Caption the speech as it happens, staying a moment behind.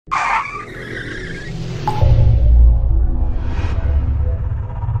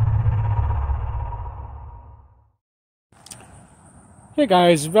Hey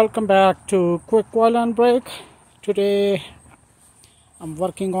guys, welcome back to Quick Oil and Break. Today I'm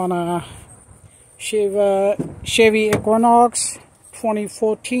working on a Chevy Equinox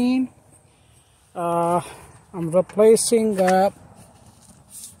 2014. I'm replacing the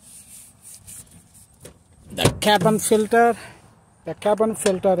cabin filter. The cabin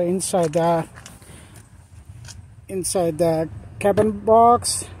filter inside the cabin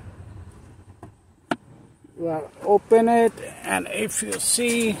box. Well, open it, and if you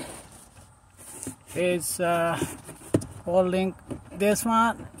see, it's holding this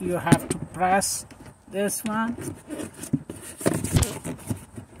one. You have to press this one.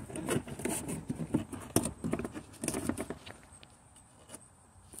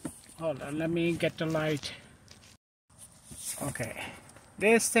 Hold on, let me get the light. Okay,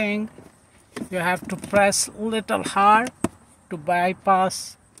 this thing you have to press little hard to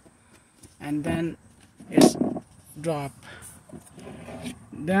bypass, and then it's drop.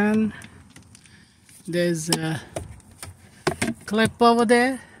 Then there's a clip over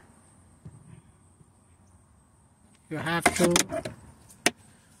there. You have to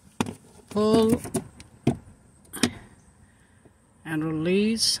pull and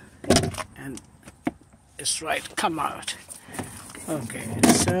release, and it's right come out. Okay,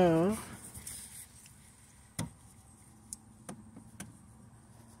 so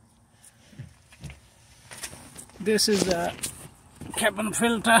this is the cabin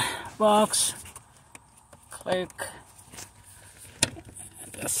filter box. Click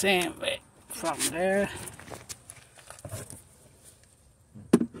the same way from there.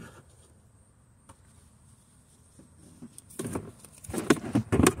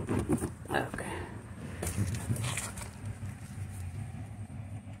 Okay.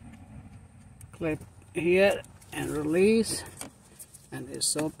 Clip here and release, and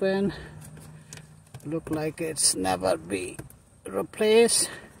it's open. Look like it's never be replaced.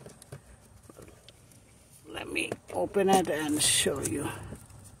 Let me open it and show you.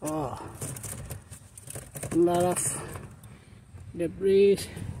 Oh, a lot of debris.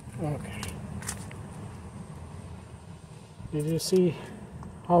 Okay, did you see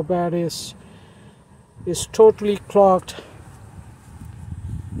how bad it is? It's totally clogged.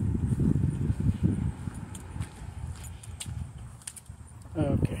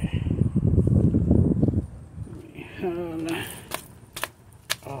 Okay.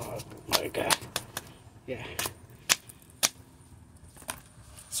 Oh my God. Yeah.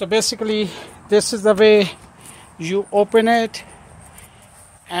 So basically this is the way you open it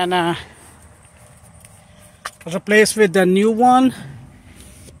and replace with the new one,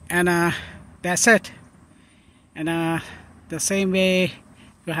 and that's it. And the same way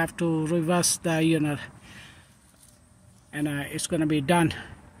you have to reverse the unit, and it's gonna be done.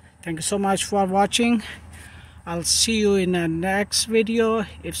 Thank you so much for watching. I'll see you in the next video.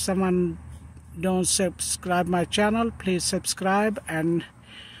 If someone don't subscribe my channel, please subscribe, and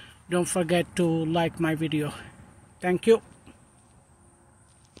don't forget to like my video. Thank you.